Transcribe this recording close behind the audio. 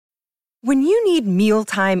When you need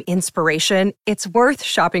mealtime inspiration, it's worth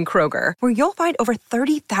shopping Kroger, where you'll find over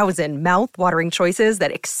 30,000 mouth-watering choices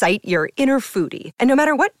that excite your inner foodie. And no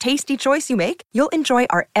matter what tasty choice you make, you'll enjoy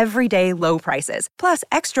our everyday low prices, plus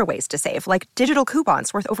extra ways to save, like digital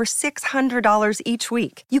coupons worth over $600 each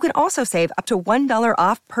week. You can also save up to $1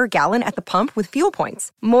 off per gallon at the pump with fuel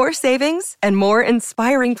points. More savings and more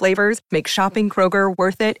inspiring flavors make shopping Kroger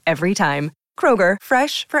worth it every time. Kroger,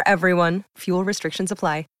 fresh for everyone. Fuel restrictions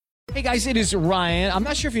apply. Hey guys, it is Ryan. I'm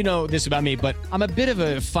not sure if you know this about me, but I'm a bit of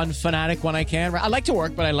a fun fanatic when I can. I like to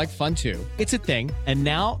work, but I like fun too. It's a thing. And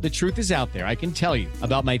now the truth is out there. I can tell you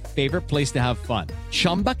about my favorite place to have fun.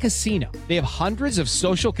 Chumba Casino. They have hundreds of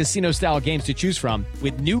social casino style games to choose from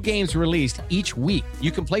with new games released each week.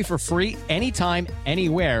 You can play for free anytime,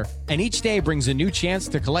 anywhere. And each day brings a new chance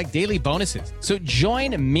to collect daily bonuses. So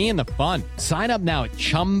join me in the fun. Sign up now at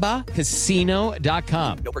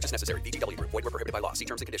ChumbaCasino.com. No purchase necessary. VGW. Void where prohibited by law. See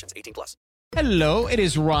terms and conditions. 18 plus. Hello, it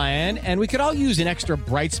is Ryan, and we could all use an extra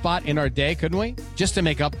bright spot in our day, couldn't we? Just to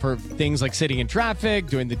make up for things like sitting in traffic,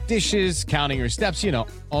 doing the dishes, counting your steps, you know,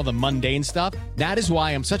 all the mundane stuff. That is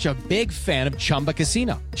why I'm such a big fan of Chumba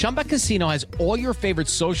Casino. Chumba Casino has all your favorite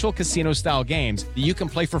social casino-style games that you can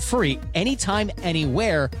play for free anytime,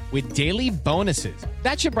 anywhere with daily bonuses.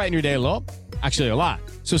 That should brighten your day a little. Actually, a lot.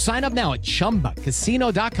 So sign up now at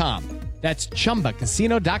ChumbaCasino.com. That's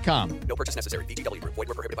ChumbaCasino.com. No purchase necessary. VGW. Void where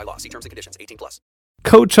prohibited by law. See terms and conditions. 18 plus.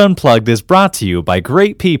 Coach Unplugged is brought to you by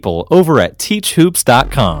great people over at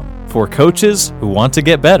TeachHoops.com for coaches who want to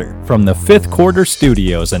get better. From the Fifth Quarter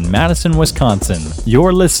Studios in Madison, Wisconsin,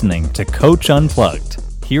 you're listening to Coach Unplugged.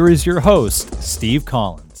 Here is your host, Steve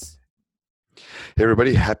Collins. Hey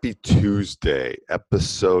everybody, happy Tuesday,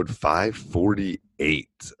 episode 548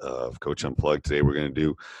 of Coach Unplugged. Today we're going to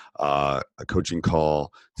do a coaching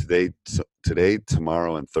call. Today,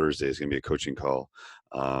 tomorrow, and Thursday is going to be a coaching call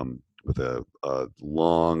with a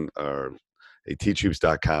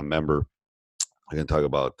TeachHoops.com member. We're going to talk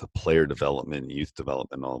about the player development, youth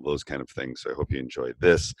development, all those kind of things. So I hope you enjoyed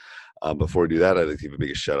this. Before we do that, I'd like to give a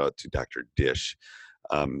big shout out to Dr. Dish.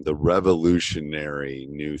 The revolutionary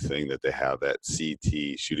new thing that they have, that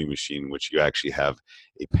CT shooting machine, which you actually have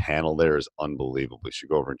a panel there, is unbelievable. You should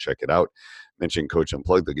go over and check it out. Mention Coach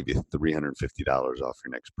Unplugged, they'll give you $350 off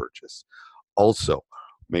your next purchase. Also,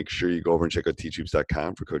 make sure you go over and check out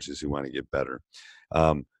teachhoops.com for coaches who want to get better.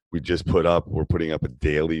 We're putting up a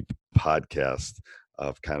daily podcast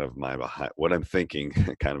of kind of what I'm thinking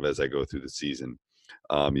kind of as I go through the season.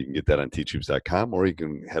 You can get that on teachhoops.com, or you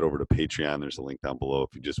can head over to Patreon. There's a link down below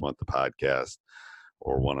if you just want the podcast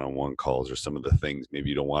or one-on-one calls or some of the things. Maybe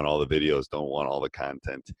you don't want all the videos, don't want all the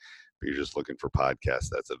content, but you're just looking for podcasts.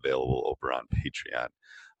 That's available over on Patreon.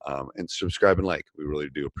 And subscribe and like. We really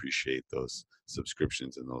do appreciate those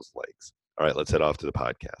subscriptions and those likes. All right, let's head off to the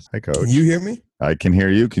podcast. Hi, Coach. Can you hear me? I can hear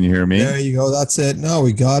you. Can you hear me? There you go. That's it. No,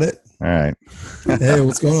 we got it. All right. Hey,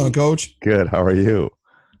 what's going on, Coach? Good. How are you?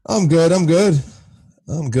 I'm good. How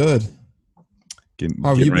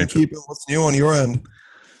have you been keeping? What's new on your end?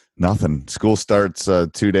 Nothing. School starts 2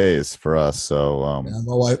 days for us. So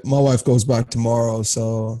my wife goes back tomorrow.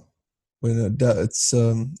 So it's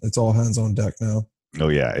all hands on deck now. Oh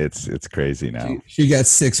yeah, it's crazy now. She gets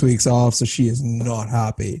 6 weeks off, so she is not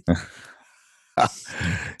happy.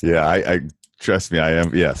 Yeah, I trust me. I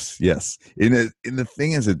am. Yes. And the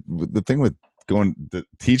thing is, the thing with the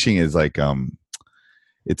teaching is like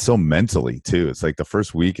it's so mentally too. It's like the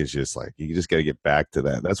first week is just like you just got to get back to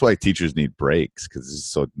that. That's why teachers need breaks, because it's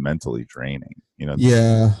so mentally draining. You know.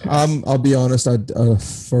 Yeah. I'll be honest.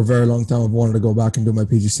 For a very long time I've wanted to go back and do my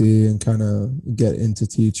PGC and kind of get into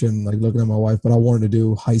teaching, like looking at my wife. But I wanted to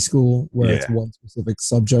do high school where it's one specific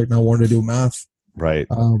subject, and I wanted to do math. Right.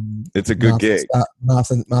 It's a good gig.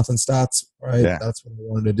 Math and stats. Right. Yeah. That's what I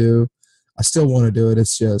wanted to do. I still want to do it.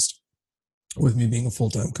 It's just with me being a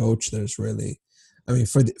full-time coach, there's really. I mean,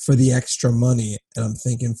 for the extra money, and I'm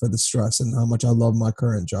thinking for the stress and how much I love my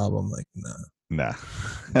current job, I'm like, nah.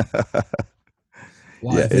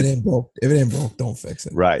 Why? Yeah, if it ain't broke, don't fix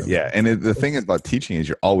it. Right. Yeah. And the thing about teaching is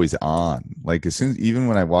you're always on. Like even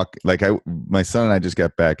when I walk, my son and I just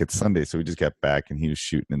got back. It's Sunday, so we just got back, and he was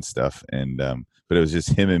shooting and stuff. And but it was just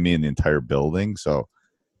him and me in the entire building. So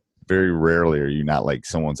very rarely are you not like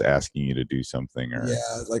someone's asking you to do something. Or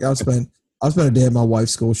like I'll spend a day at my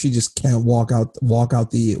wife's school. She just can't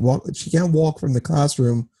she can't walk from the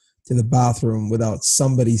classroom to the bathroom without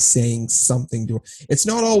somebody saying something to her. It's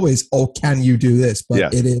not always, "Oh, can you do this?"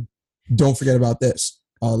 But it is. Don't forget about this.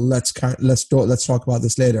 Let's talk about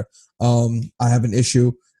this later. I have an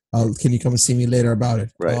issue. Can you come and see me later about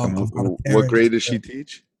it? Right. What grade does she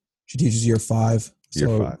teach? She teaches year 5. Year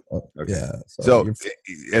 5. Okay. Yeah. So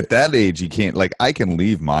at that age, you can't, like, I can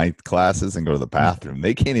leave my classes and go to the bathroom.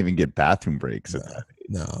 They can't even get bathroom breaks at that age.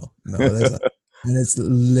 No. And it's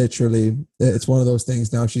literally, it's one of those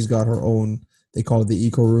things. Now she's got her own, they call it the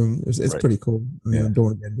eco room. It's pretty cool. I mean, I don't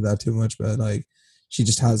want to get into that too much, but like, she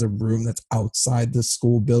just has a room that's outside the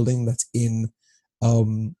school building that's in,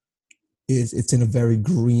 it's in a very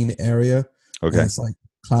green area. Okay. And it's like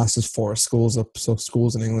classes forest schools up. So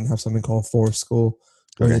schools in England have something called forest school,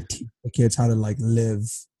 where they teach the kids how to like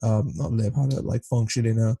how to like function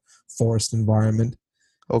in a forest environment.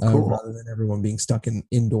 Oh, cool. Rather than everyone being stuck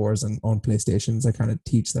indoors and on PlayStations, I kind of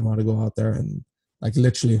teach them how to go out there. And like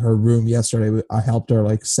literally her room yesterday, I helped her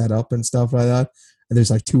like set up and stuff like that. And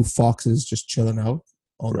there's like 2 foxes just chilling out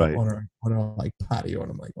on her like patio.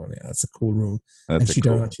 And I'm like, oh yeah, that's a cool room. And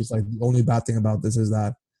she's like, the only bad thing about this is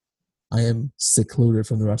that I am secluded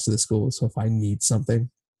from the rest of the school. So if I need something,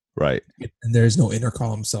 right, and there's no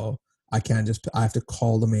intercom, so I have to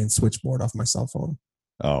call the main switchboard off my cell phone.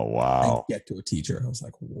 Oh, wow. And get to a teacher. I was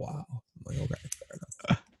like, wow. I'm like, okay, fair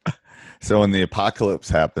enough. So when the apocalypse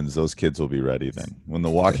happens, those kids will be ready then. When The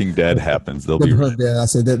Walking Dead happens, they'll be ready. Yeah, I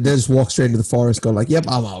said they just walk straight into the forest, go like, yep,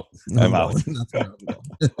 I'm out. I'm out. That's where I'm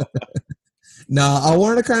going. Now, I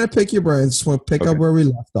wanted to kind of pick your brains. Just want to pick up where we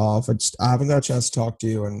left off. I haven't got a chance to talk to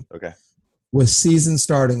you. And with season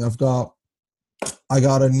starting, I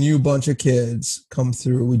got a new bunch of kids come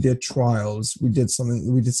through. We did trials. We did some of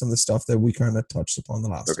the stuff that we kind of touched upon the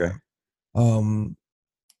last time.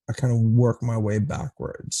 I kind of worked my way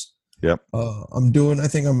backwards. Yep. I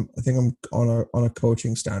think I'm on a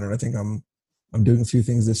coaching standard. I think I'm doing a few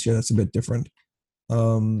things this year that's a bit different.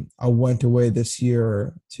 I went away this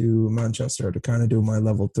year to Manchester to kind of do my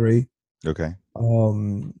level 3. Okay.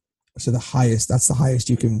 So that's the highest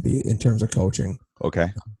you can be in terms of coaching. Okay.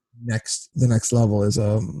 The next level is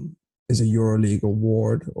a EuroLeague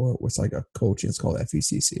award, or what's like a coaching. It's called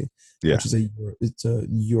FECC, which is a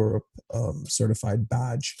Europe certified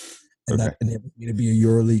badge, and that enables me to be a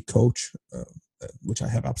EuroLeague coach, which I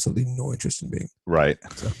have absolutely no interest in being. Right.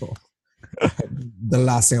 So, the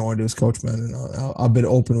last thing I want to do is coach, man. And I've been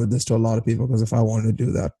open with this to a lot of people, because if I wanted to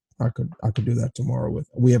do that, I could do that tomorrow.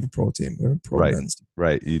 We have a pro team. We have a pro men's team.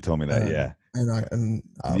 Right. You told me that. Yeah. And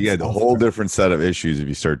you had a whole different set of issues if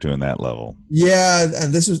you start doing that level. Yeah,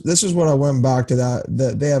 and this is what I went back to,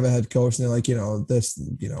 that they have a head coach, and they're like,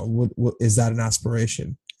 what is that an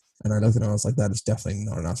aspiration? And I looked at it, and I was like, that is definitely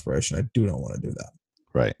not an aspiration. I do not want to do that.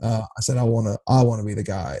 Right. I said I want to be the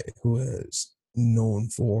guy who is known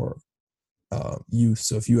for youth.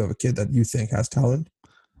 So if you have a kid that you think has talent,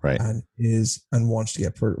 right, and wants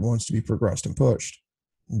to be progressed and pushed,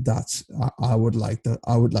 I would like to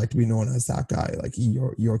be known as that guy. Like,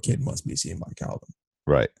 your kid must be seen by Calvin.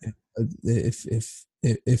 Right.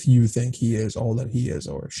 If you think he is all that he is,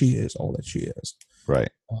 or she is all that she is, right,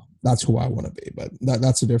 that's who I want to be. But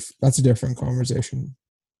that's a different conversation.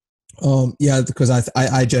 Because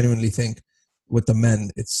I genuinely think with the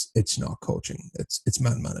men, it's not coaching, it's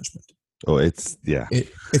man management. Oh, it's man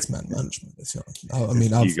management. It's not.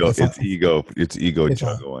 It's ego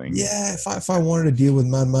juggling. If I wanted to deal with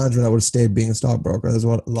man management, I would have stayed being a stockbroker. That's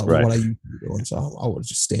what I used to be doing. So I would have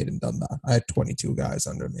just stayed and done that. I had 22 guys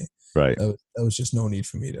under me. Right. There was just no need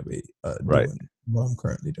for me to be doing what I'm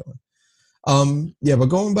currently doing. But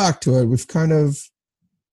going back to it, we've kind of.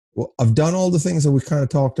 Well, I've done all the things that we kind of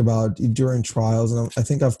talked about during trials, and I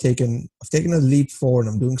think I've taken a leap forward.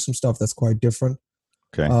 And I'm doing some stuff that's quite different.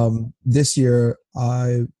 Okay. This year,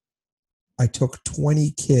 I took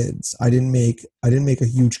 20 kids. I didn't make a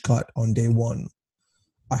huge cut on day one.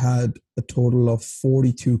 I had a total of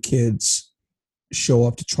 42 kids show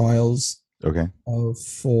up to trials. Okay.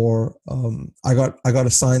 I got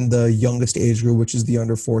assigned the youngest age group, which is the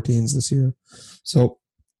under 14s this year. So,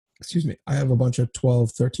 excuse me, I have a bunch of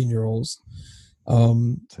 12, 13-year-olds,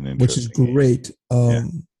 which is great.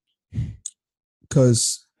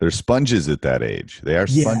 Because they're sponges at that age. They are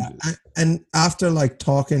sponges. Yeah, and after like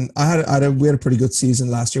talking, we had a pretty good season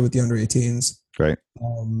last year with the under 18s. Right.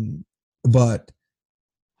 But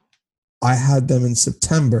I had them in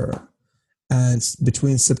September, and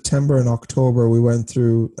between September and October, we went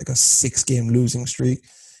through like a 6-game losing streak,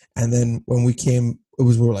 and then when we came,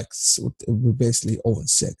 we were basically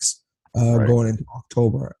 0-6 going into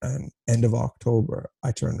October, and end of October,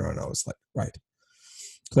 I turned around and I was like, right.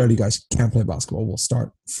 Clearly, you guys can't play basketball. We'll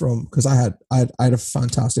start from, because I had a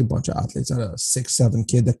fantastic bunch of athletes. I had a 6'7"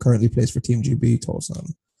 kid that currently plays for Team GB,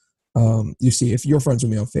 Tosan. You see, if you're friends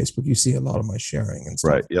with me on Facebook, you see a lot of my sharing and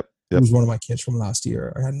stuff. Right. Yep. He was one of my kids from last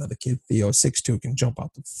year. I had another kid, Theo, 6'2", can jump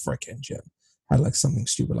out the frickin' gym. Had like something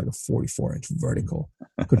stupid, like a 44-inch vertical.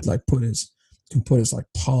 Could like put his can put his like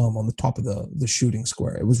palm on the top of the shooting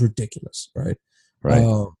square. It was ridiculous, right? Right.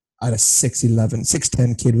 I had a 6'11",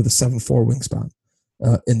 6'10" kid with a 7'4" wingspan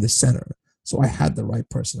in the center. So I had the right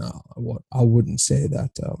personnel. I wouldn't say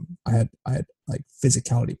that I had like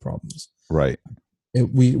physicality problems. Right.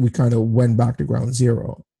 We kind of went back to ground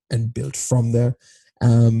zero and built from there.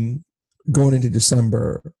 Going into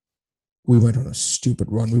December, we went on a stupid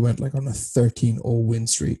run. We went like on a 13-0 win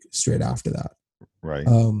streak straight after that. Right.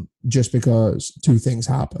 Just because two things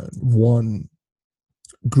happened. One,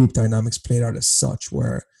 group dynamics played out as such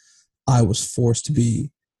where I was forced to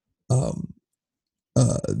be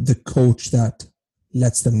the coach that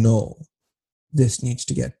lets them know this needs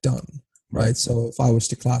to get done. Right. So if I was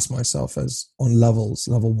to class myself as on levels,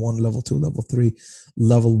 level 1, level 2, level 3,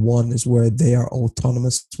 level 1 is where they are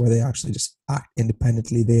autonomous, where they actually just act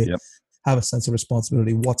independently. They have a sense of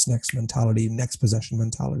responsibility. What's next mentality, next possession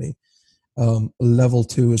mentality. Level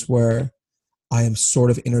 2 is where I am sort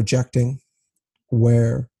of interjecting,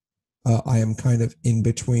 where I am kind of in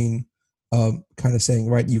between, kind of saying,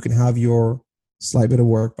 right, you can have your slight bit of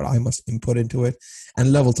work, but I must input into it.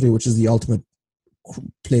 And level 3, which is the ultimate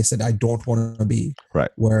place that I don't want to be,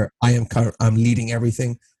 right, where I am I'm leading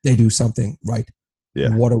everything. They do something, right? Yeah.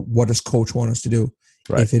 What does coach want us to do?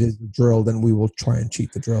 Right. If it is a drill, then we will try and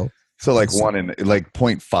cheat the drill. So like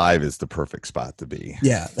 0.5 is the perfect spot to be.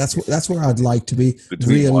 Yeah, that's where I'd like to be.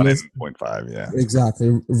 Between 1 and 0.5, yeah.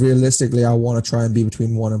 Exactly. Realistically, I want to try and be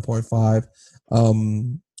between 1 and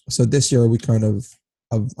 0.5. So this year we kind of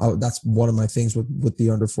that's one of my things with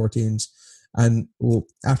the under 14s. And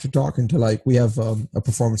after talking to we have a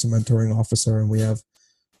performance and mentoring officer, and we have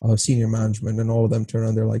senior management, and all of them turn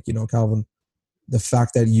around, they're like, Calvin, the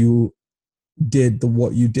fact that you did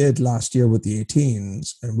what you did last year with the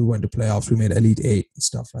 18s, and we went to playoffs, we made Elite 8 and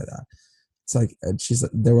stuff like that. It's like,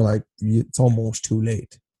 they were like, it's almost too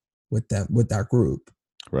late with that group.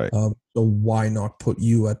 Right. So why not put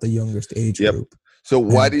you at the youngest age group? So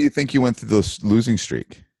why do you think you went through this losing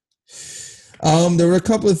streak? There were a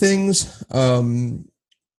couple of things.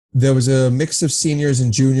 There was a mix of seniors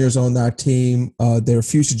and juniors on that team. They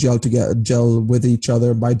refused to gel with each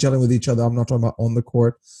other. By gelling with each other, I'm not talking about on the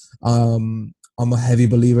court. I'm a heavy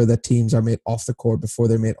believer that teams are made off the court before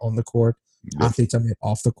they're made on the court. Yep. Athletes are made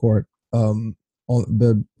off the court,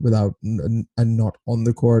 without and not on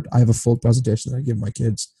the court. I have a full presentation that I give my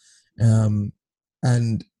kids,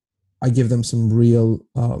 and I give them some real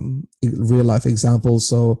life examples.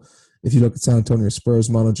 So if you look at San Antonio Spurs,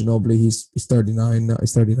 Manu Ginobili, he's 39 now.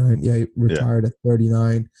 He's 39. Yeah, he retired at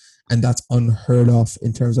 39. And that's unheard of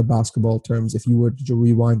in terms of basketball terms. If you were to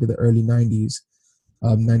rewind to the early 90s,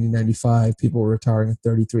 1995, people were retiring at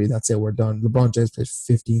 33. That's it, we're done. LeBron James plays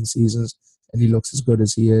 15 seasons, and he looks as good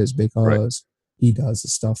as he is because he does the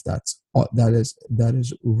stuff that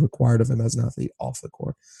is required of him as an athlete off the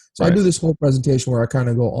court. So I do this whole presentation where I kind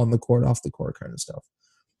of go on the court, off the court kind of stuff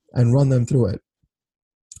and run them through it.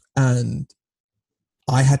 And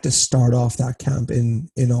I had to start off that camp in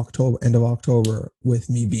October, end of October, with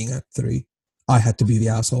me being at 3. I had to be the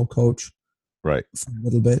asshole coach, right, for a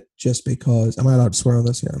little bit, just because. Am I allowed to swear on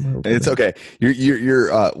this? Yeah, it's okay.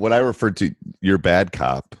 You're what I refer to. You're bad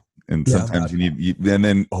cop, and sometimes you need. And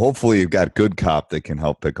then hopefully you've got good cop that can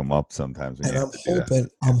help pick them up sometimes. And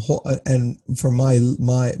and for my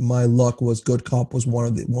luck was good cop was one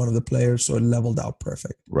of the players, so it leveled out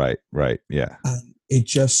perfect. Right, yeah. And it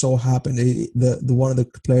just so happened the one of the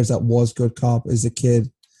players that was good cop is a kid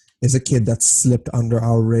that slipped under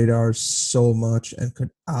our radar so much and could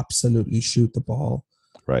absolutely shoot the ball.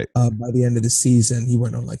 Right. By the end of the season, he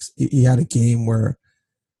went on he had a game where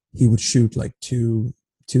he would shoot like two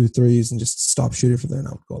threes and just stop shooting from there. And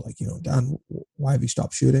I would go Dan, why have you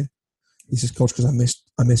stopped shooting? He says, Coach, because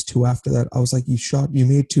I missed 2 after that. I was like, you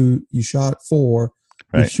made 2, you shot 4.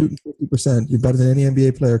 You're shooting 50%. You're better than any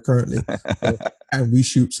NBA player currently. And we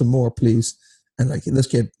shoot some more, please. And this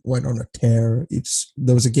kid went on a tear.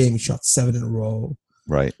 There was a game he shot 7 in a row.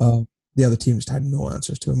 Right. The other team just had no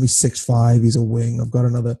answers to him. He's 6'5". He's a wing. I've got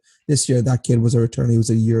another. This year, that kid was a returner. He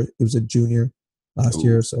was a junior last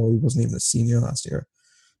year, so he wasn't even a senior last year.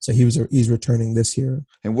 So he's returning this year.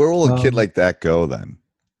 And where will a kid like that go then?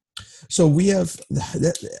 So we have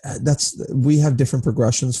different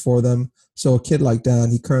progressions for them. So a kid like Dan,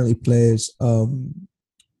 he currently plays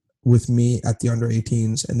with me at the under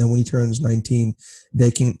 18s, and then when he turns 19,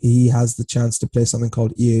 he has the chance to play something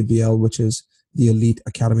called EABL, which is the Elite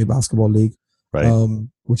Academy Basketball League, right?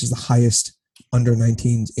 Which is the highest under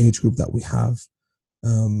 19s age group that we have.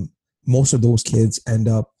 Most of those kids end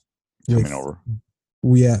up coming over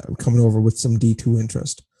with some D2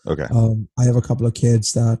 interest. Okay. I have a couple of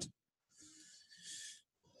kids that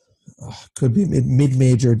Could be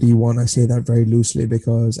mid-major D1. I say that very loosely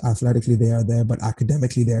because athletically they are there, but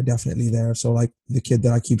academically they are definitely there. So like the kid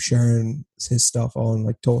that I keep sharing his stuff on,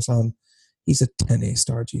 like Tosan, he's a 10A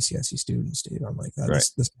star GCSE student, Steve. I'm like that. Right.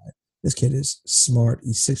 This kid is smart.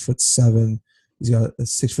 He's 6'7". He's got a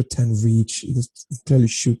 6'10" reach. He can clearly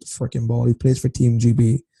shoot the freaking ball. He plays for Team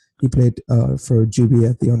GB. He played for GB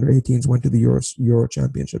at the under-18s. Went to the Euro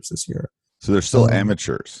Championships this year. So they're still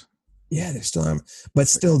amateurs. Yeah, they still am. But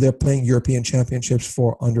still, they're playing European Championships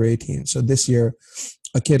for under-18. So this year,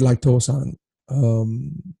 a kid like Tosan,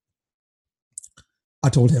 I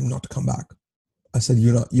told him not to come back. I said,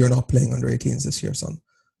 you're not playing under-18s this year, son.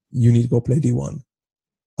 You need to go play D1.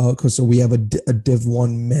 Because so we have a Div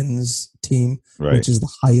 1 men's team, right, which is the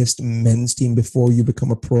highest men's team before you become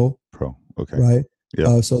a pro. Pro, okay. Right?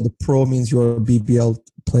 Yeah. So the pro means you're a BBL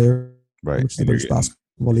player, right, which is the British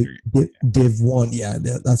Basketball League. Div 1, yeah,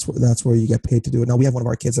 that's where you get paid to do it. Now we have one of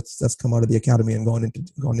our kids that's come out of the academy and gone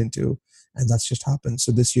into, and that's just happened.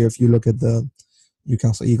 So this year, if you look at the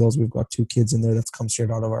Newcastle Eagles, we've got 2 kids in there that's come straight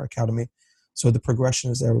out of our academy. So the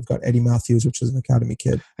progression is there. We've got Eddie Matthews, which is an academy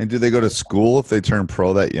kid. And do they go to school if they turn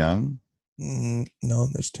pro that young? No,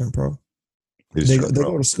 they just turn pro. They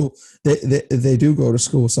go to school. They do go to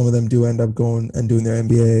school. Some of them do end up going and doing their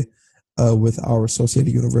MBA with our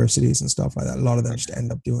associated universities and stuff like that. A lot of them just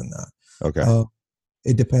end up doing that. Okay.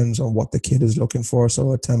 It depends on what the kid is looking for. So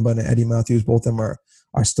Atemba and Eddie Matthews, both of them are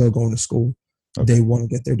still going to school. Okay. They want to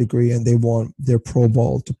get their degree and they want their pro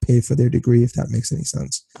ball to pay for their degree, if that makes any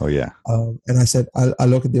sense. Oh, yeah. And I said, I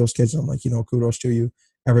look at those kids and I'm like, kudos to you.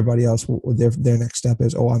 Everybody else, their next step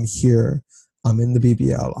is, I'm here. I'm in the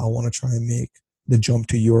BBL. I want to try and make the jump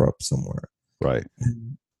to Europe somewhere. Right.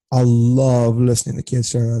 And I love listening to kids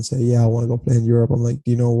turn around and say, yeah, I want to go play in Europe. I'm like,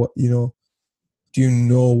 do you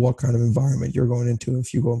know what kind of environment you're going into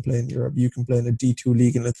if you go and play in Europe? You can play in a D2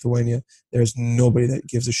 league in Lithuania. There's nobody that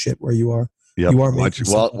gives a shit where you are. Yep. You are watch the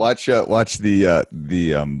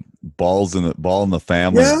ball in the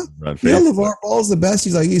family. Yeah, LeVar Ball's the best.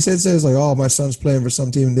 He says like, oh, my son's playing for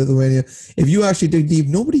some team in Lithuania. If you actually dig deep,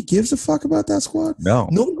 nobody gives a fuck about that squad. No,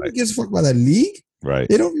 nobody gives a fuck about that league. Right?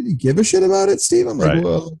 They don't really give a shit about it, Steve. I'm like, right.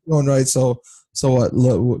 Well, going right. So what?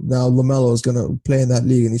 Look, now LaMelo is gonna play in that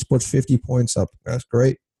league, and he's put 50 points up. That's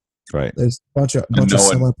great. Right. There's a bunch of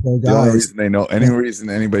semi-pro guys. The only reason they know, reason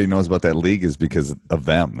anybody knows about that league is because of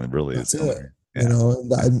them. It really is. Yeah.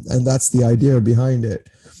 And that's the idea behind it.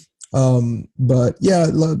 But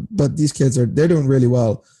these kids they're doing really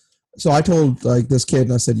well. So I told like this kid,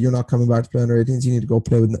 and I said, you're not coming back to play under 18s. You need to go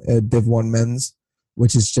play with Div 1 men's,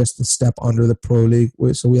 which is just a step under the pro league.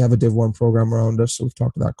 So we have a Div 1 program around us. So we've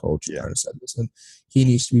talked to that coach. Yeah. And said, listen, he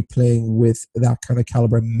needs to be playing with that kind of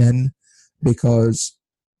caliber men, because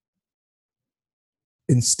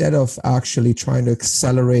instead of actually trying to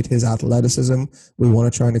accelerate his athleticism, we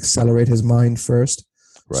want to try and accelerate his mind first.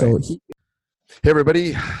 Right. So hey,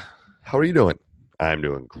 everybody. How are you doing? I'm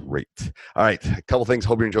doing great. All right. A couple things.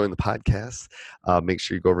 Hope you're enjoying the podcast. Make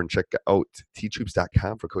sure you go over and check out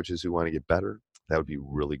teachhoops.com for coaches who want to get better. That would be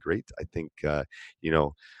really great. I think,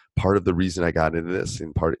 part of the reason I got into this,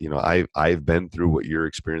 in part, I've been through what you're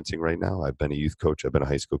experiencing right now. I've been a youth coach. I've been a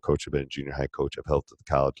high school coach. I've been a junior high coach. I've helped at the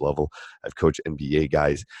college level. I've coached NBA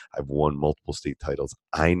guys. I've won multiple state titles.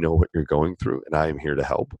 I know what you're going through, and I am here to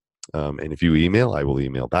help. And if you email, I will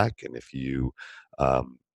email back. And if you,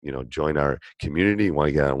 join our community, want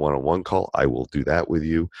to get on a one-on-one call, I will do that with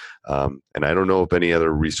you. And I don't know of any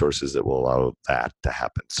other resources that will allow that to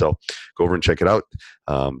happen. So go over and check it out.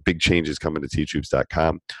 Big changes coming to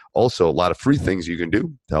teachhoops.com. Also, a lot of free things you can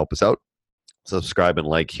do to help us out. Subscribe and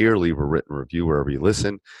like here. Leave a written review wherever you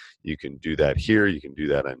listen. You can do that here. You can do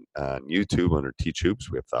that on YouTube under Teach Hoops.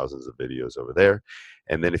 We have thousands of videos over there.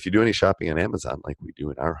 And then if you do any shopping on Amazon, like we do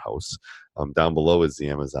in our house, down below is the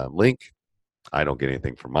Amazon link. I don't get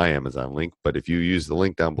anything from my Amazon link, but if you use the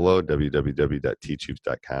link down below,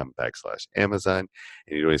 www.teachhoops.com/Amazon, and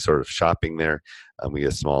you do any sort of shopping there, we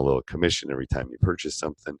get a small little commission every time you purchase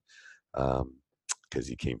something, because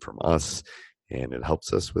you came from us, and it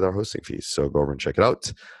helps us with our hosting fees. So go over and check it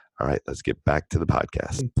out. All right, let's get back to the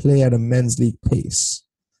podcast. Play at a men's league pace,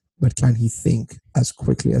 but can he think as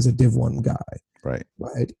quickly as a Div 1 guy? Right.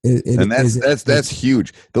 And that's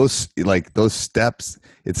huge. Those steps,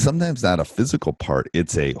 it's sometimes not a physical part.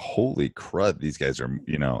 It's a holy crud. These guys are,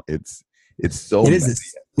 it's so. It is a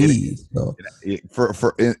speed.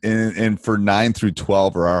 For 9 through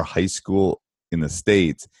 12 or our high school in the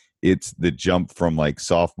States, it's the jump from like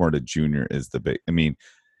sophomore to junior is the big. I mean,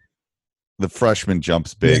 the freshman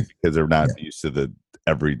jumps big because they're not used to the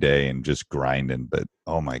everyday and just grinding. But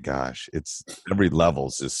oh my gosh, it's every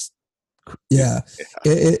level's just Yeah,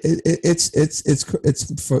 it's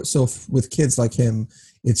for, so with kids like him,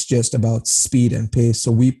 it's just about speed and pace.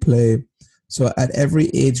 So we play. So at every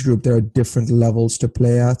age group, there are different levels to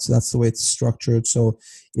play at. So that's the way it's structured. So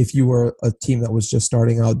if you were a team that was just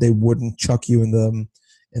starting out, they wouldn't chuck you in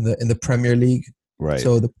the Premier League. Right.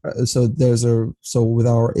 So so with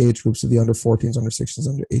our age groups of the under 14s, under 16s,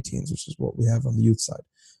 under 18s, which is what we have on the youth side,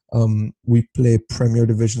 we play Premier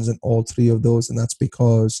divisions in all three of those, and that's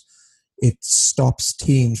because it stops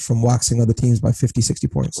teams from waxing other teams by 50, 60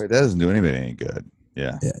 points. Wait, that doesn't do anybody any good.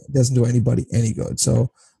 Yeah. It doesn't do anybody any good.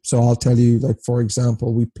 So I'll tell you, like, for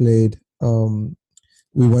example, we played,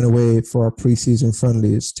 we went away for our preseason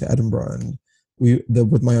friendlies to Edinburgh, and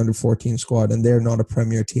with my under 14 squad, and they're not a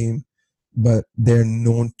Premier team, but they're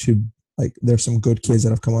known to, like, there's some good kids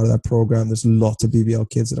that have come out of that program. There's lots of BBL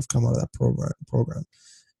kids that have come out of that program.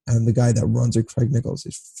 And the guy that runs it, Craig Nichols,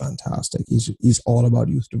 is fantastic. He's all about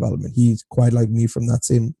youth development. He's quite like me from that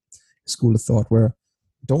same school of thought where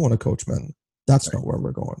I don't want to coach men. That's not where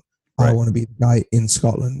we're going. Right. I want to be the guy in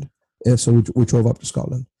Scotland. So we drove up to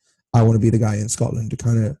Scotland. I want to be the guy in Scotland to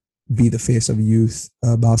kind of be the face of youth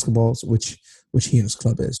basketballs, which he and his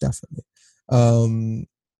club is definitely.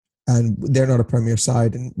 And they're not a Premier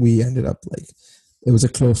side, and we ended up, like, it was a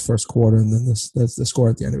close first quarter, and then the score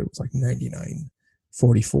at the end of it was like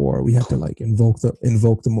 99-44. We had to, like, invoke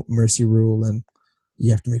the mercy rule, and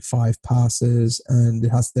you have to make 5 passes, and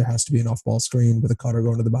there has to be an off-ball screen with a cutter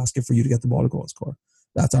going to the basket for you to get the ball to go and score.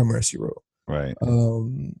 That's our mercy rule. Right.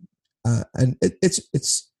 And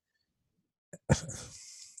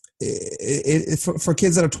for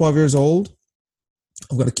kids that are 12 years old,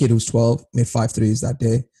 I've got a kid who's 12, made 5 threes that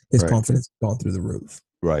day. His confidence has gone through the roof.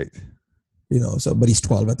 Right. You know, but he's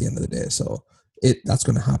 12 at the end of the day, so that's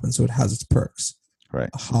going to happen. So it has its perks. Right.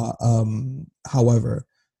 However,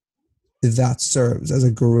 that serves as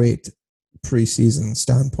a great preseason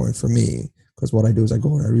standpoint for me, because what I do is I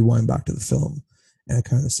go and I rewind back to the film, and I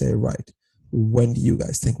kind of say, right, when do you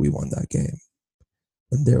guys think we won that game?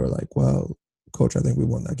 And they were like, well, coach, I think we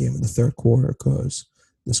won that game in the third quarter, because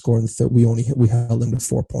the score in the third, we held them to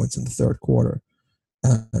 4 points in the third quarter,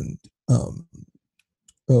 and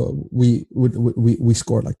we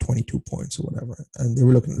scored like 22 points or whatever. And they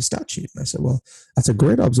were looking at the stat sheet, and I said, well, that's a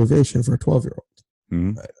great observation for a 12-year-old.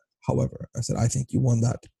 Mm-hmm. Right? However, I said, I think you won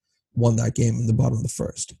that game in the bottom of the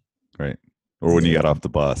first. Right. Or when you got off the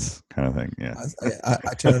bus, kind of thing. Yeah.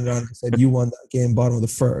 I turned around and said, you won that game bottom of the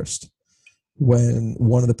first when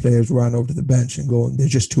one of the players ran over to the bench and going, they're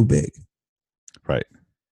just too big. Right.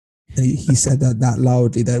 And he said that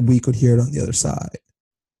loudly that we could hear it on the other side.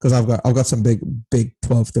 Because I've got some big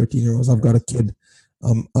 12, 13-year-olds. I've got a kid.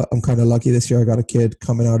 I'm kind of lucky this year. I got a kid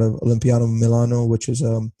coming out of Olimpiano Milano, which is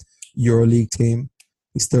a EuroLeague team.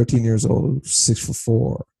 He's 13 years old,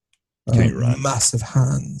 6'4". Can he run? Massive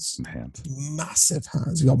hands. Massive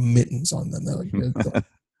hands. He got mittens on them. Like,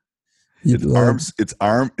 it's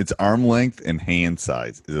arm length and hand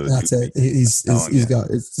size. That's it.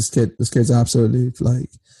 This kid's absolutely, like,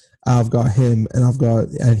 I've got him,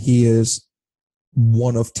 and he is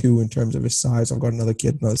one of two in terms of his size. I've got another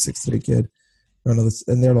 6'3" kid,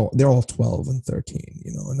 and they're all 12 and 13.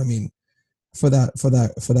 You know, and I mean, for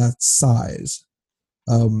that size,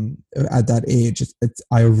 at that age,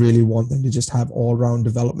 I really want them to just have all-round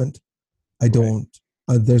development. I don't.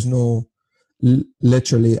 There's no.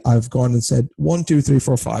 Literally, I've gone and said 1, 2, 3,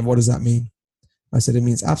 4, 5. What does that mean? I said it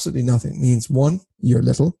means absolutely nothing. It means 1, you're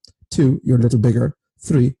little. 2, you're a little bigger.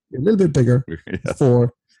 3, you're a little bit bigger. Yeah.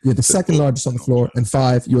 4, you're the second largest on the floor, and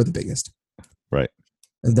 5, you're the biggest. Right.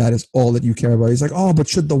 And that is all that you care about. He's like, oh, but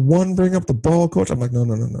should the one bring up the ball, coach? I'm like, no.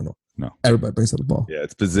 Everybody brings up the ball. Yeah,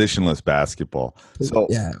 it's positionless basketball. So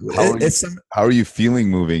yeah, how are you feeling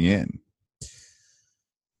moving in?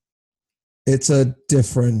 It's a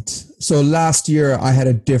different. So last year I had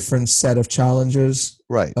a different set of challenges.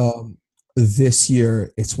 Right. This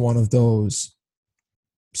year it's one of those.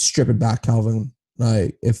 Strip it back, Calvin.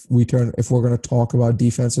 Like if we're going to talk about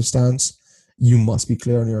defensive stance, you must be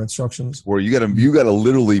clear on your instructions. Where you got to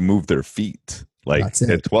literally move their feet. Like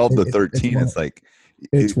at 12 to 13, it's like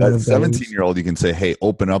a 17-year-old. You can say, "Hey,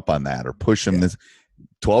 open up on that," or push them. Yeah. This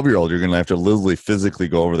 12-year-old, you're going to have to literally physically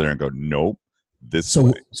go over there and go, "Nope."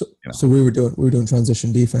 So we were doing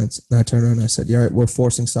transition defense, and I turned around and I said, "Yeah, right, we're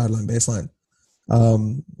forcing sideline baseline.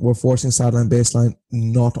 We're forcing sideline baseline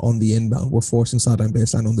not on the inbound. We're forcing sideline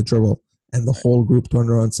baseline on the dribble." And the whole group turned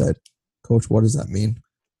around and said, "Coach, what does that mean?"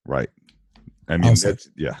 Right. I mean, I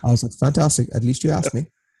was like, "Fantastic! At least you asked me."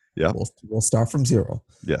 Yeah. We'll start from zero.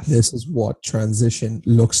 Yes. This is what transition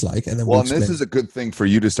looks like, and then and this is a good thing for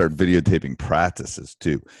you to start videotaping practices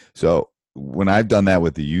too. So when I've done that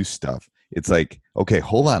with the youth stuff, it's like, okay,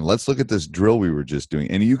 hold on, let's look at this drill we were just doing.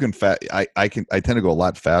 And you can I tend to go a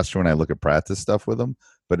lot faster when I look at practice stuff with them,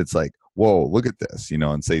 but it's like, whoa, look at this,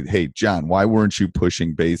 and say, hey, John, why weren't you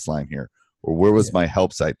pushing baseline here? Or where was my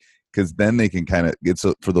help side? Because then they can kind of get,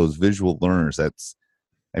 so for those visual learners,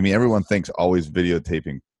 everyone thinks always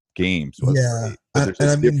videotaping games was great,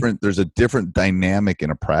 but there's a different dynamic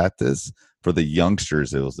in a practice for the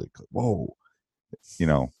youngsters. It was like, whoa,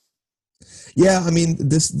 Yeah,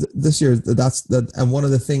 this year and one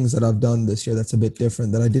of the things that I've done this year that's a bit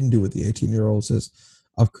different that I didn't do with the 18-year-olds is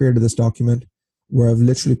I've created this document where I've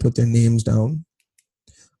literally put their names down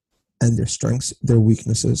and their strengths, their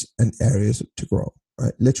weaknesses, and areas to grow.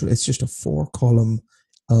 Right, literally, it's just a 4-column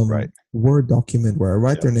Word document where I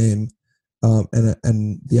write their name,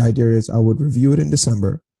 and the idea is I would review it in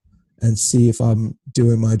December and see if I'm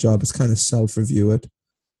doing my job. It's kind of self-review it.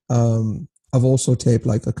 I've also taped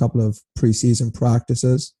like a couple of preseason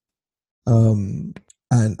practices, and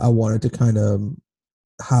I wanted to kind of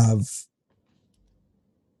have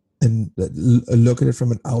and look at it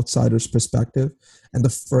from an outsider's perspective. And the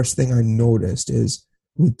first thing I noticed is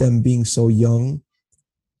with them being so young,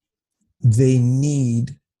 they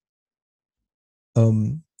need,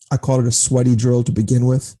 I call it a sweaty drill to begin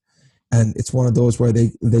with. And it's one of those where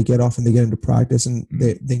they get off and they get into practice and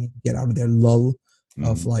they get out of their lull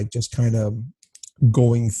of like just kind of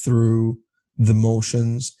going through the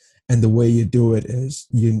motions. And the way you do it is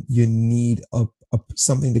you need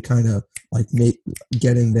something to kind of like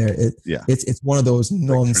get in there. It's one of those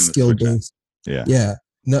non-skill based,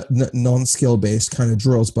 non-skill based kind of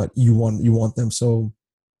drills, but you want them. So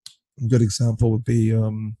a good example would be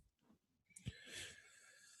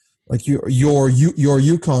like your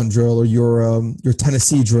Yukon drill or your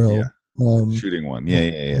Tennessee drill. Yeah. Shooting one.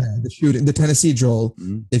 The Tennessee drill.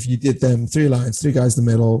 If you did them 3 lines, 3 guys in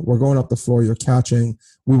the middle, we're going up the floor, you're catching,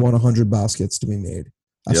 we want 100 baskets to be made.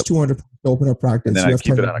 That's 200 to open up practice. And then I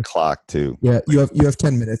keep it on a clock too. Yeah, you have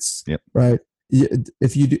 10 minutes. Yep. Right.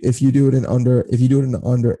 If you do it in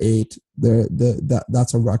under 8,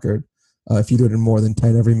 that's a record. If you do it in more than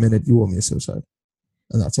 10 every minute, you owe me a suicide.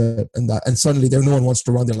 And that's it. And suddenly no one wants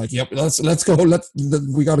to run. They're like, yep, let's go.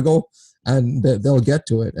 We got to go. And they'll get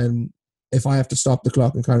to it. And if I have to stop the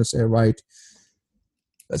clock and kind of say, right,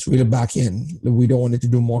 let's reel it back in. We don't want it to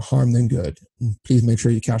do more harm than good. Please make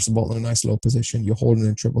sure you catch the ball in a nice low position. You're holding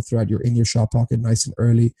in triple thread. You're in your shot pocket nice and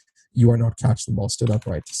early. You are not catching the ball stood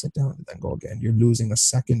upright to sit down and then go again. You're losing a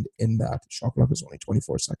second in that. Shot clock is only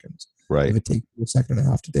 24 seconds. Right. If it takes you a second and a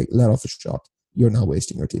half to let off a shot, you're now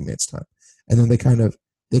wasting your teammates' time. And then they kind of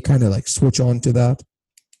like switch on to that.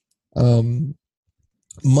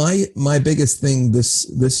 My biggest thing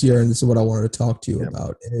this year, and this is what I wanted to talk to you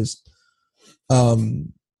about, is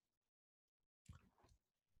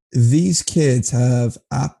these kids have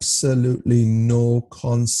absolutely no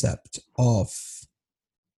concept of,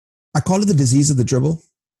 I call it the disease of the dribble.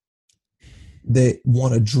 They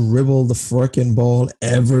want to dribble the frickin' ball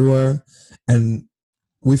everywhere. And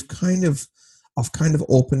I've kind of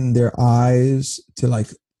opened their eyes to like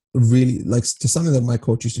really like to something that my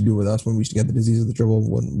coach used to do with us when we used to get the disease of the dribble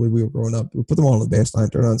when we were growing up. We put them all on the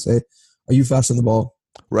baseline, turn around and say, are you fast on the ball?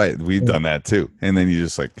 Right. We've done that too. And then you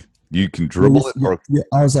just like, you can dribble it. Or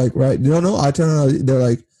I was like, right. No. I turn around. They're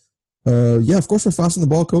like, yeah, of course we're fast on the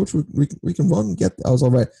ball, coach. We can run and get. I was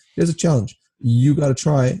all right. Here's a challenge. You got to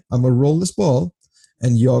try. I'm going to roll this ball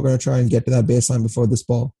and you're going to try and get to that baseline before this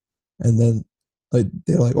ball. And then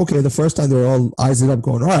they're like, okay, the first time they were all eyes it up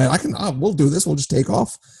going, all right, we'll do this. We'll just take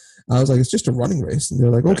off. And I was like, it's just a running race. And they're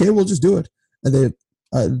like, okay, we'll just do it. And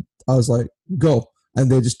I was like, go.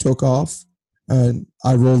 And they just took off and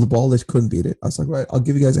I rolled the ball. They couldn't beat it. I was like, right, I'll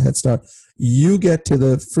give you guys a head start. You get to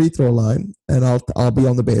the free throw line and I'll be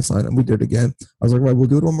on the baseline. And we did it again. I was like, right, we'll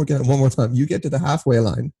do it one more time. You get to the halfway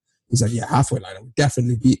line. He's like, yeah, halfway line. I'm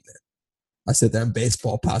definitely beating it. I sit there and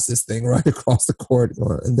baseball pass this thing right across the court.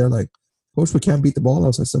 And they're like, coach, we can't beat the ball. I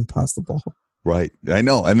was like, son, pass the ball. Right. I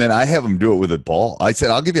know. And then I have them do it with a ball. I said,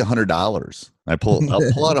 I'll give you $100. I'll pull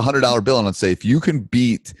out $100 bill and I'll say, if you can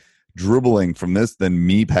beat dribbling from this than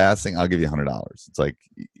me passing, I'll give you $100. It's like,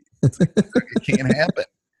 it can't happen.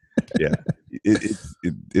 Yeah. It's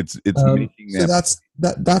making that.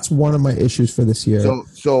 So that's one of my issues for this year.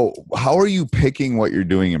 So how are you picking what you're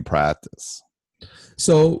doing in practice?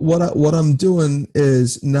 So what I'm doing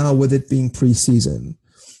is now with it being preseason,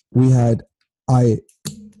 we had I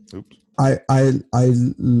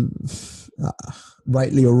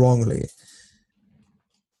rightly or wrongly,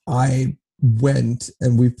 I went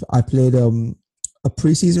and I played a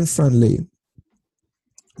preseason friendly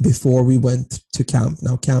before we went to camp.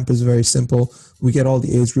 Now, camp is very simple. We get all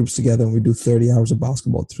the age groups together and we do 30 hours of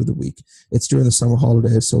basketball through the week. It's during the summer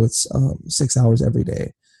holidays, so it's 6 hours every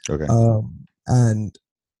day. Okay. And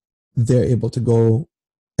they're able to go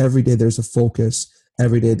every day. There's a focus.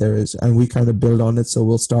 Every day there is, and we kind of build on it. So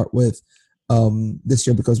we'll start with this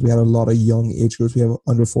year, because we had a lot of young age groups. We have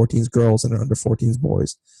under 14s girls and under 14s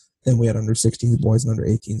boys. Then we had under 16s boys and under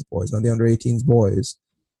 18s boys. Now the under 18s boys,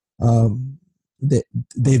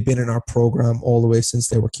 they've been in our program all the way since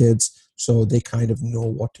they were kids, so they kind of know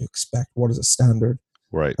what to expect. What is a standard?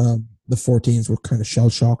 Right. The 14s were kind of shell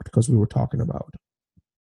shocked because we were talking about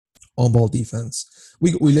on-ball defense.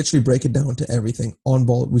 We literally break it down to everything.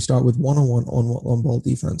 On-ball, we start with one-on-one on-ball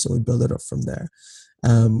defense, and we build it up from there.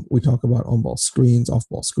 We talk about on-ball screens,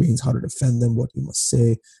 off-ball screens, how to defend them, what you must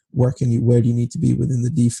say, where do you need to be within the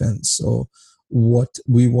defense. So what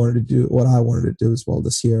I wanted to do as well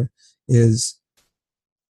this year is,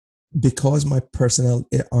 because my personnel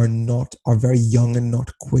are very young and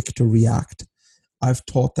not quick to react, I've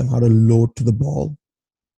taught them how to load to the ball.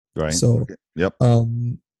 Right. So, okay. Yep. I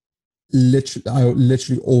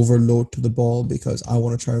literally overload to the ball because I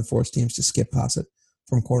want to try and force teams to skip past it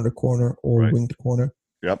from corner to corner or Right. wing to corner.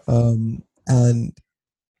 Yep. And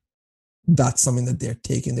that's something that they're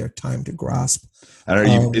taking their time to grasp.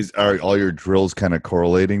 And are all your drills kind of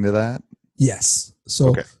correlating to that? Yes. So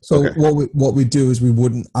Okay. what we do is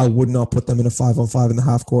I would not put them in a 5-on-5 in the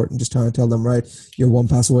half court and just try and tell them, right, you're one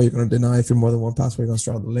pass away, you're going to deny. If you're more than one pass away, you're going to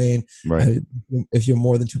straddle the lane. Right. If you're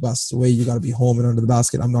more than 2 passes away, you got to be home and under the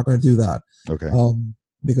basket. I'm not going to do that. Okay.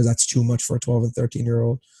 Because that's too much for a 12 and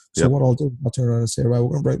 13-year-old. So Yep. what I'll do, I'll turn around and say, right, we're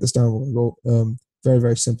going to break this down. We're going to go very,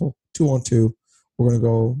 very simple. 2-on-2. We're going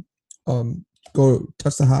to go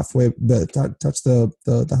touch the halfway, touch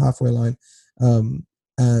the halfway line,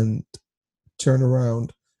 and turn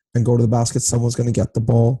around and go to the basket. Someone's going to get the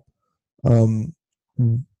ball.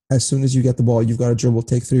 As soon as you get the ball, you've got to dribble,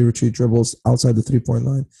 take 3 retreat dribbles outside the 3-point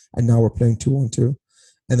line. And now we're playing 2-on-2.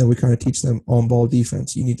 And then we kind of teach them on-ball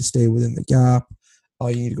defense. You need to stay within the gap.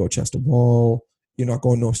 You need to go chest to ball. You're not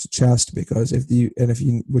going nose to chest, because we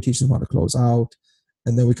teach them how to close out.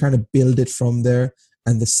 And then we kind of build it from there.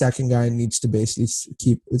 And the second guy needs to basically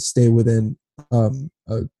stay within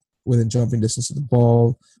jumping distance of the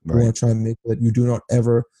ball. Right. We want to try and make that you do not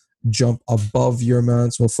ever jump above your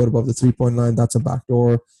man, so a foot above the 3-point line. That's a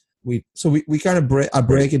backdoor. We kind of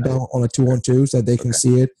break it down on a 2-on-2 so that they can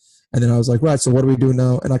see it. And then I was like, right, so what do we do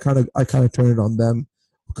now? And I kind of turn it on them,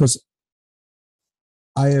 because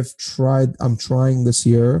I'm trying this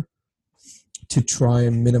year to try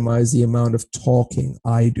and minimize the amount of talking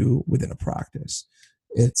I do within a practice.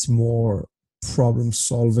 It's more problem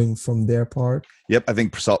solving from their part. Yep. I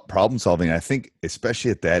think problem solving, I think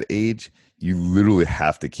especially at that age, you literally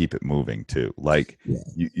have to keep it moving too. Like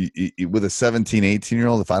you with a 17,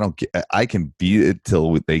 18-year-old, if I can beat it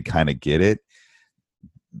till they kind of get it.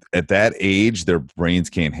 At that age, their brains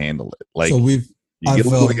can't handle it. Like, so you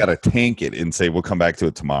literally got to tank it and say, we'll come back to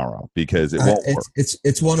it tomorrow, because it won't work.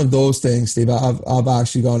 It's one of those things, Steve. I've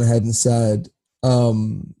actually gone ahead and said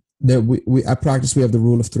that at practice we have the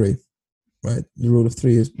rule of 3, right? The rule of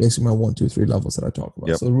 3 is basically my 1, 2, 3 levels that I talk about.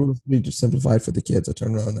 Yep. So the rule of 3, just simplified for the kids. I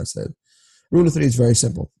turned around and I said, rule of 3 is very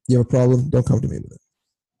simple. You have a problem, don't come to me with it.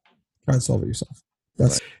 Try and solve it yourself.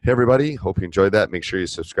 Hey everybody, hope you enjoyed that. Make sure you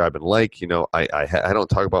subscribe and like. I don't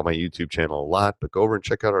talk about my YouTube channel a lot, but go over and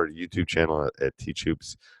check out our YouTube channel at Teach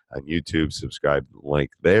Hoops on YouTube. Subscribe, like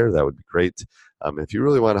there. That would be great. If you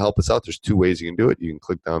really want to help us out, there's 2 ways you can do it. You can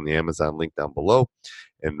click down the Amazon link down below,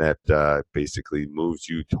 and that basically moves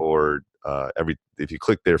you toward if you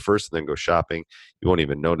click there first and then go shopping, you won't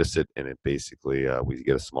even notice it, and it basically we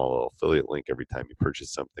get a small little affiliate link every time you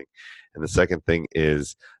purchase something. And the second thing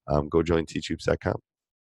is go join teachhoops.com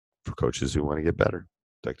for coaches who want to get better.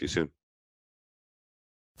 Talk to you soon.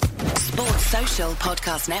 Sports Social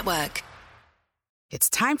Podcast Network.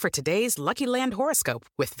 It's time for today's Lucky Land horoscope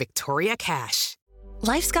with Victoria Cash.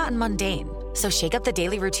 Life's gotten mundane, so shake up the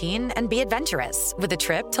daily routine and be adventurous with a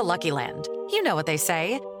trip to Lucky Land. You know what they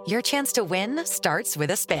say, your chance to win starts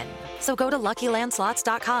with a spin. So go to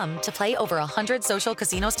LuckyLandSlots.com to play over 100 social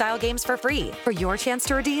casino-style games for free for your chance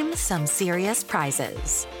to redeem some serious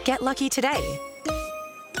prizes. Get lucky today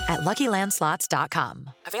at LuckyLandSlots.com.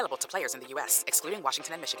 Available to players in the U.S., excluding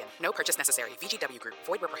Washington and Michigan. No purchase necessary. VGW Group.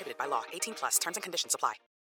 Void where prohibited by law. 18+. Terms and conditions apply.